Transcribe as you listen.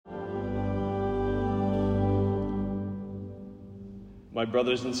My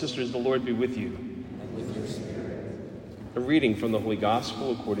brothers and sisters, the Lord be with you. And with your spirit. A reading from the Holy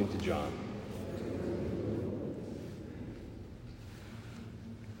Gospel according to John.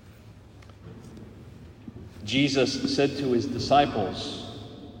 Jesus said to his disciples,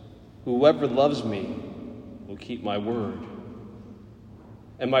 "Whoever loves me will keep my word,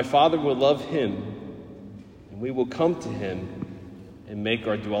 and my Father will love him, and we will come to him and make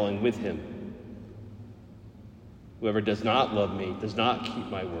our dwelling with him. Whoever does not love me does not keep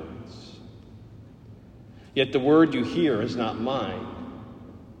my words. Yet the word you hear is not mine,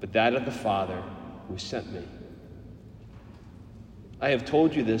 but that of the Father who sent me. I have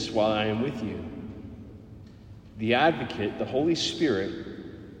told you this while I am with you. The Advocate, the Holy Spirit,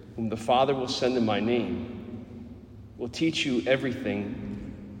 whom the Father will send in my name, will teach you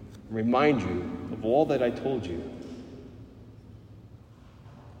everything and remind you of all that I told you.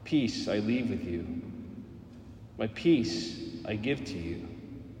 Peace I leave with you. My peace I give to you.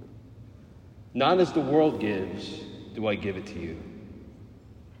 Not as the world gives, do I give it to you.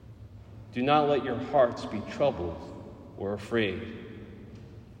 Do not let your hearts be troubled or afraid.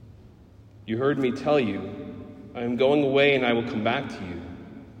 You heard me tell you, I am going away and I will come back to you.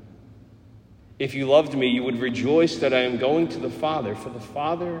 If you loved me, you would rejoice that I am going to the Father, for the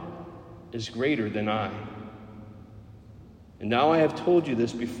Father is greater than I. And now I have told you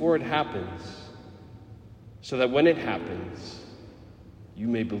this before it happens, so that when it happens, you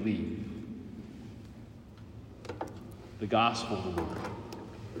may believe." The Gospel of the Lord.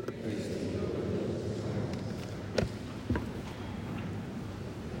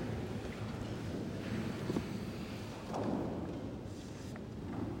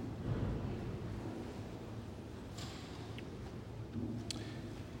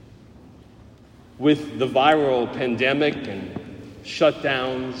 With the viral pandemic and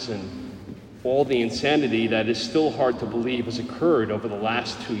shutdowns and all the insanity that is still hard to believe has occurred over the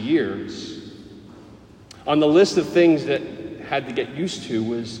last 2 years, on the list of things that had to get used to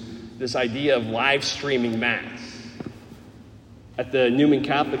was this idea of live streaming Mass. At the Newman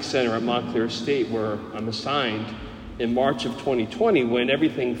Catholic Center at Montclair State, where I'm assigned, in March of 2020, when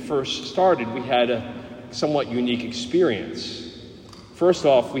everything first started, we had a somewhat unique experience. First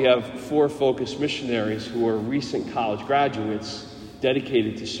off, we have 4 Focus missionaries who are recent college graduates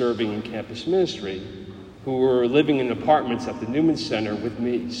dedicated to serving in campus ministry, who were living in apartments at the Newman Center with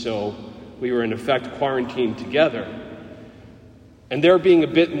me. So we were in effect quarantined together. And their being a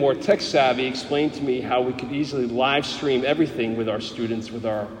bit more tech savvy explained to me how we could easily live stream everything with our students with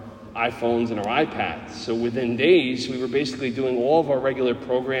our iPhones and our iPads. So within days, we were basically doing all of our regular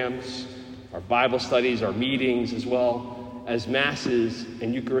programs, our Bible studies, our meetings, as well as Masses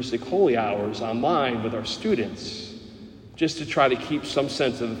and Eucharistic Holy Hours online with our students, just to try to keep some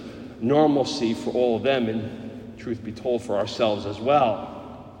sense of normalcy for all of them and, truth be told, for ourselves as well.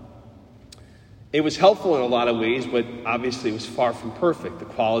 It was helpful in a lot of ways, but obviously it was far from perfect. The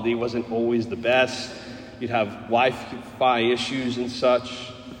quality wasn't always the best. You'd have Wi-Fi issues and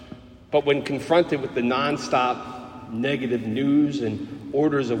such. But when confronted with the nonstop negative news and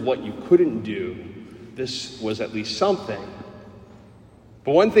orders of what you couldn't do, this was at least something.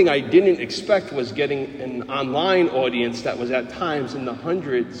 But one thing I didn't expect was getting an online audience that was at times in the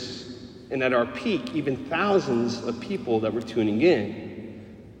hundreds, and at our peak, even thousands of people that were tuning in.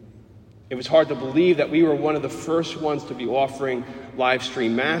 It was hard to believe that we were one of the first ones to be offering live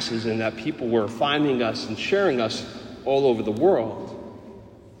stream Masses, and that people were finding us and sharing us all over the world.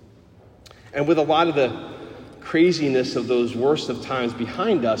 And with a lot of the craziness of those worst of times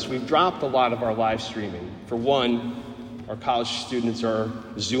behind us, we've dropped a lot of our live streaming. For one, our college students are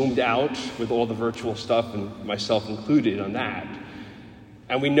Zoomed out with all the virtual stuff, and myself included on that.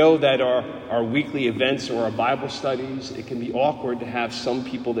 And we know that our weekly events or our Bible studies, it can be awkward to have some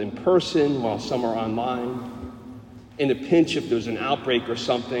people in person while some are online. In a pinch, if there's an outbreak or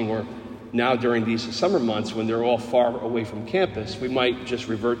something, or now during these summer months when they're all far away from campus, we might just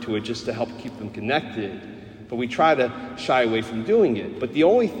revert to it just to help keep them connected. But we try to shy away from doing it. But the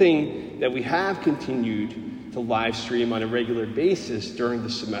only thing that we have continued to live stream on a regular basis during the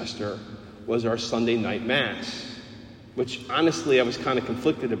semester was our Sunday night Mass, which honestly I was kind of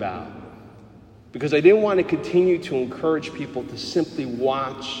conflicted about, because I didn't want to continue to encourage people to simply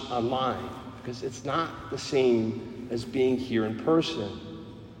watch online, because it's not the same as being here in person.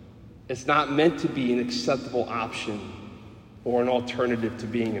 It's not meant to be an acceptable option or an alternative to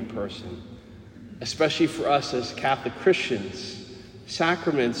being in person. Especially for us as Catholic Christians,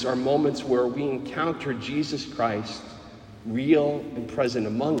 sacraments are moments where we encounter Jesus Christ, real and present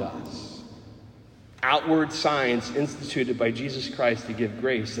among us. Outward signs instituted by Jesus Christ to give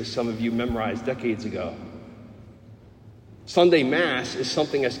grace, as some of you memorized decades ago. Sunday Mass is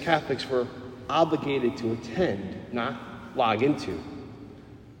something as Catholics we're obligated to attend, not log into.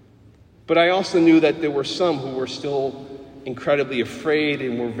 But I also knew that there were some who were still incredibly afraid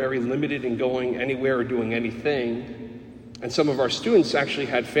and were very limited in going anywhere or doing anything. And some of our students actually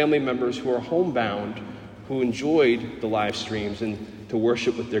had family members who are homebound who enjoyed the live streams and to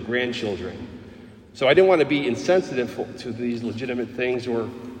worship with their grandchildren. So I didn't want to be insensitive to these legitimate things, or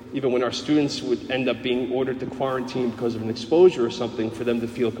even when our students would end up being ordered to quarantine because of an exposure or something, for them to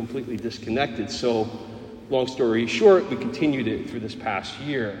feel completely disconnected. So long story short, we continued it through this past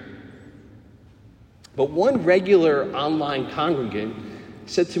year. But one regular online congregant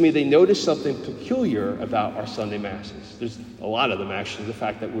said to me they noticed something peculiar about our Sunday Masses. There's a lot of them, actually, the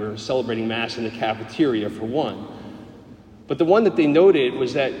fact that we're celebrating Mass in the cafeteria, for one. But the one that they noted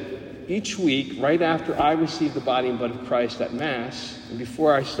was that each week, right after I receive the body and blood of Christ at Mass, and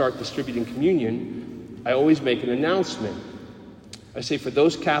before I start distributing communion, I always make an announcement. I say, for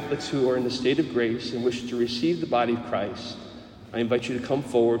those Catholics who are in the state of grace and wish to receive the body of Christ, I invite you to come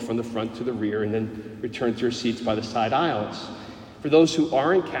forward from the front to the rear and then return to your seats by the side aisles. For those who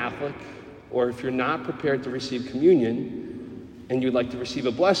aren't Catholic, or if you're not prepared to receive communion and you'd like to receive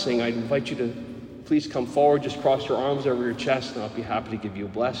a blessing, I invite you to please come forward, just cross your arms over your chest, and I'll be happy to give you a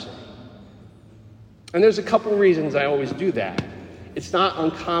blessing. And there's a couple reasons I always do that. It's not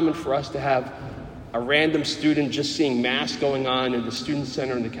uncommon for us to have a random student just seeing Mass going on in the student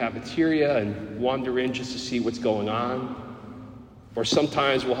center in the cafeteria and wander in just to see what's going on. Or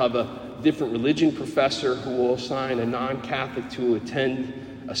sometimes we'll have a different religion professor who will assign a non-Catholic to attend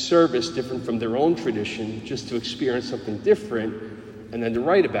a service different from their own tradition just to experience something different and then to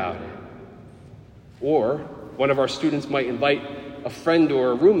write about it. Or one of our students might invite a friend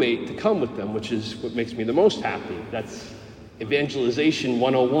or a roommate to come with them, which is what makes me the most happy. That's evangelization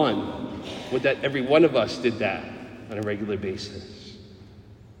 101. Would that every one of us did that on a regular basis.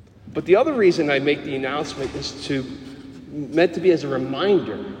 But the other reason I make the announcement is meant to be as a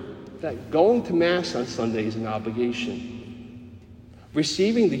reminder that going to Mass on Sunday is an obligation.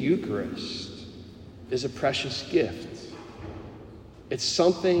 Receiving the Eucharist is a precious gift. It's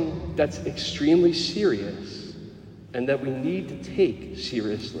something that's extremely serious and that we need to take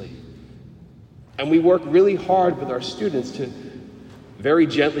seriously. And we work really hard with our students to very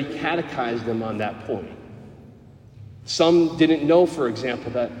gently catechize them on that point. Some didn't know, for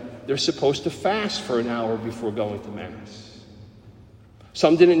example, that they're supposed to fast for an hour before going to Mass.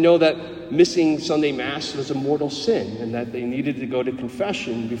 Some didn't know that missing Sunday Mass was a mortal sin and that they needed to go to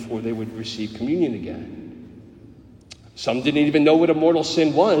confession before they would receive communion again. Some didn't even know what a mortal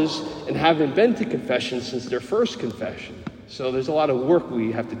sin was and haven't been to confession since their first confession. So there's a lot of work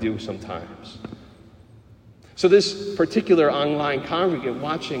we have to do sometimes. So this particular online congregant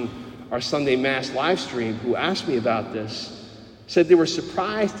watching our Sunday Mass live stream who asked me about this said they were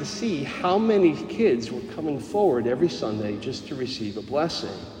surprised to see how many kids were coming forward every Sunday just to receive a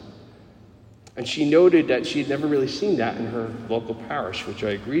blessing. And she noted that she had never really seen that in her local parish, which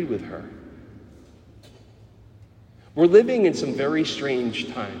I agreed with her. We're living in some very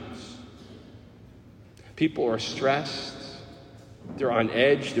strange times. People are stressed, they're on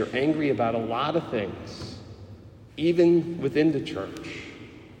edge, they're angry about a lot of things, even within the church.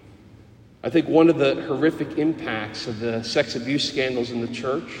 I think one of the horrific impacts of the sex abuse scandals in the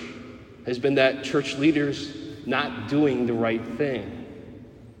church has been that church leaders not doing the right thing.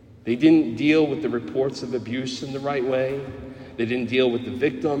 They didn't deal with the reports of abuse in the right way. They didn't deal with the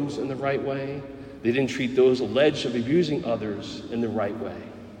victims in the right way. They didn't treat those alleged of abusing others in the right way.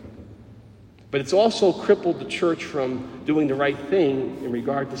 But it's also crippled the church from doing the right thing in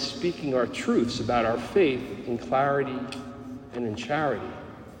regard to speaking our truths about our faith in clarity and in charity.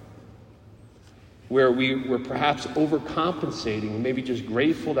 Where we were perhaps overcompensating and maybe just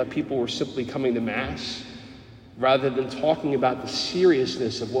grateful that people were simply coming to Mass, rather than talking about the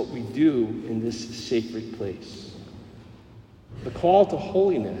seriousness of what we do in this sacred place. The call to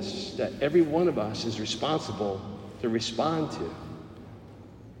holiness that every one of us is responsible to respond to.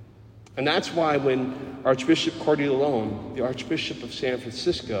 And that's why when Archbishop Cordileone, the Archbishop of San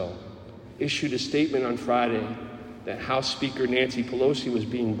Francisco, issued a statement on Friday that House Speaker Nancy Pelosi was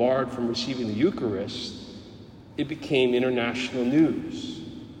being barred from receiving the Eucharist, it became international news.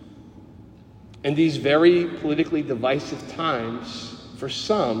 In these very politically divisive times, for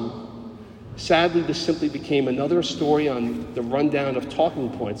some, sadly, this simply became another story on the rundown of talking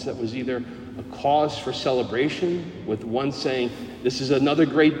points that was either a cause for celebration, with one saying, "This is another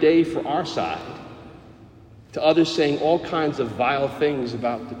great day for our side," to others saying all kinds of vile things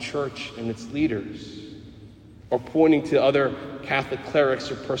about the church and its leaders, or pointing to other Catholic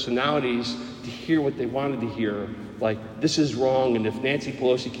clerics or personalities to hear what they wanted to hear like, this is wrong, and if Nancy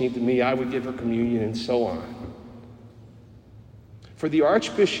Pelosi came to me, I would give her communion, and so on. For the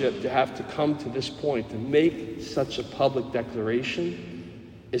Archbishop to have to come to this point, to make such a public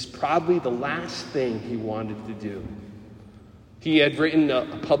declaration, is probably the last thing he wanted to do. He had written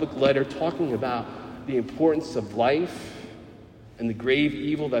a public letter talking about the importance of life and the grave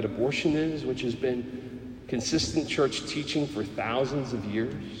evil that abortion is, which has been consistent church teaching for thousands of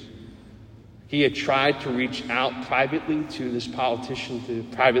years. He had tried to reach out privately to this politician to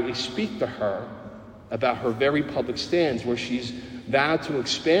privately speak to her about her very public stands, where she's vowed to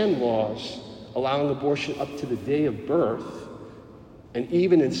expand laws allowing abortion up to the day of birth, and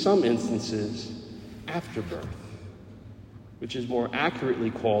even in some instances, after birth, which is more accurately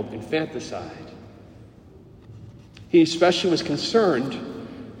called infanticide. He especially was concerned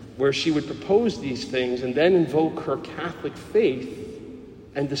where she would propose these things and then invoke her Catholic faith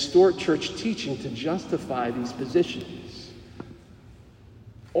and distort church teaching to justify these positions.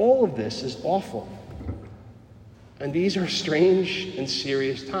 All of this is awful. And these are strange and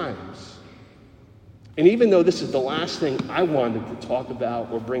serious times. And even though this is the last thing I wanted to talk about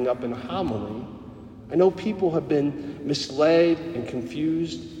or bring up in a homily, I know people have been misled and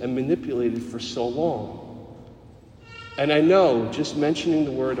confused and manipulated for so long. And I know just mentioning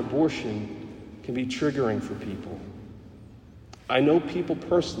the word abortion can be triggering for people. I know people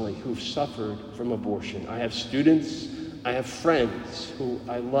personally who've suffered from abortion. I have students, I have friends who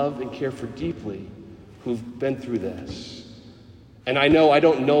I love and care for deeply who've been through this. And I know I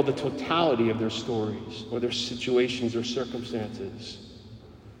don't know the totality of their stories or their situations or circumstances,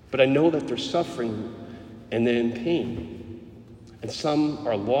 but I know that they're suffering and they're in pain. And some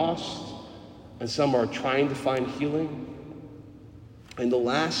are lost, and some are trying to find healing. And the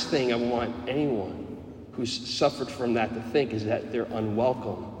last thing I want anyone who's suffered from that to think is that they're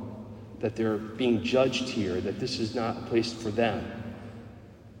unwelcome, that they're being judged here, that this is not a place for them.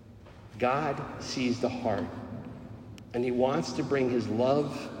 God sees the heart, and he wants to bring his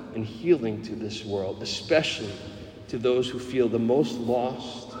love and healing to this world, especially to those who feel the most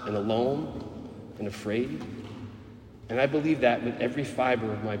lost and alone and afraid. And I believe that with every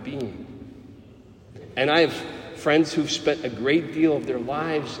fiber of my being. And I have friends who've spent a great deal of their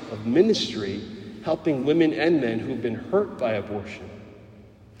lives of ministry helping women and men who've been hurt by abortion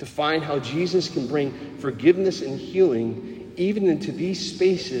to find how Jesus can bring forgiveness and healing even into these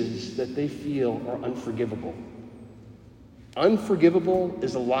spaces that they feel are unforgivable. Unforgivable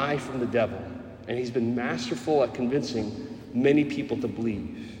is a lie from the devil, and he's been masterful at convincing many people to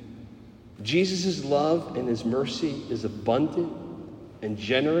believe. Jesus' love and his mercy is abundant and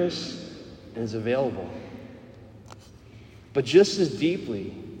generous and is available. But just as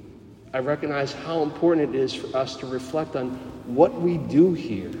deeply, I recognize how important it is for us to reflect on what we do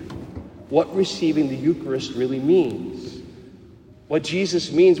here, what receiving the Eucharist really means. What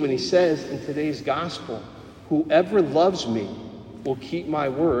Jesus means when he says in today's gospel, "Whoever loves me will keep my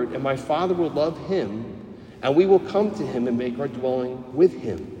word, and my Father will love him, and we will come to him and make our dwelling with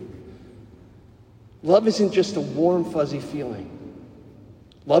him." Love isn't just a warm, fuzzy feeling.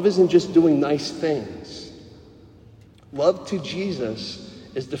 Love isn't just doing nice things. Love to Jesus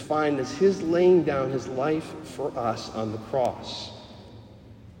is defined as his laying down his life for us on the cross.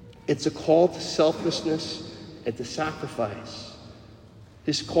 It's a call to selflessness and to sacrifice.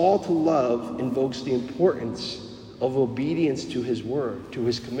 His call to love invokes the importance of obedience to his word, to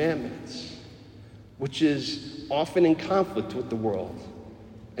his commandments, which is often in conflict with the world.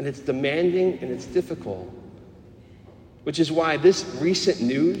 And it's demanding and it's difficult, which is why this recent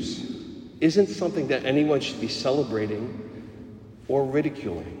news isn't something that anyone should be celebrating or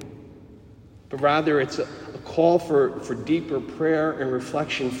ridiculing, but rather it's a call for deeper prayer and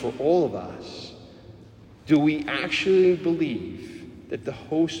reflection for all of us. Do we actually believe that the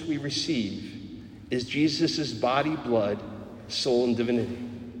host we receive is Jesus' body, blood, soul, and divinity?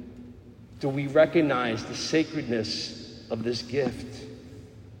 Do we recognize the sacredness of this gift?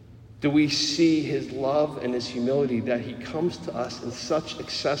 Do we see his love and his humility, that he comes to us in such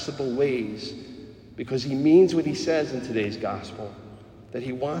accessible ways because he means what he says in today's gospel, that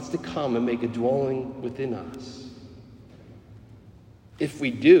he wants to come and make a dwelling within us? If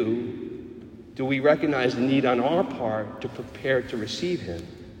we do we recognize the need on our part to prepare to receive him,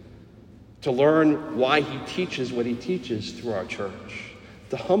 to learn why he teaches what he teaches through our church,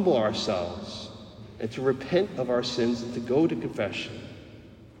 to humble ourselves, and to repent of our sins and to go to confession?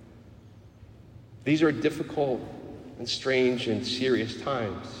 These are difficult and strange and serious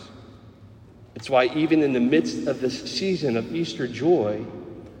times. It's why even in the midst of this season of Easter joy,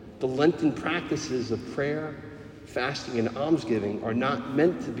 the Lenten practices of prayer, fasting, and almsgiving are not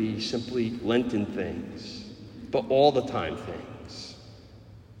meant to be simply Lenten things. but all the time things.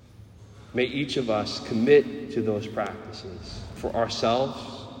 May each of us commit to those practices for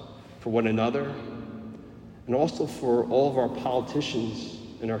ourselves, for one another, and also for all of our politicians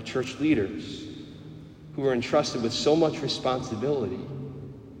and our church leaders who are entrusted with so much responsibility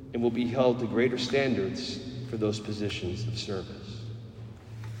and will be held to greater standards for those positions of service.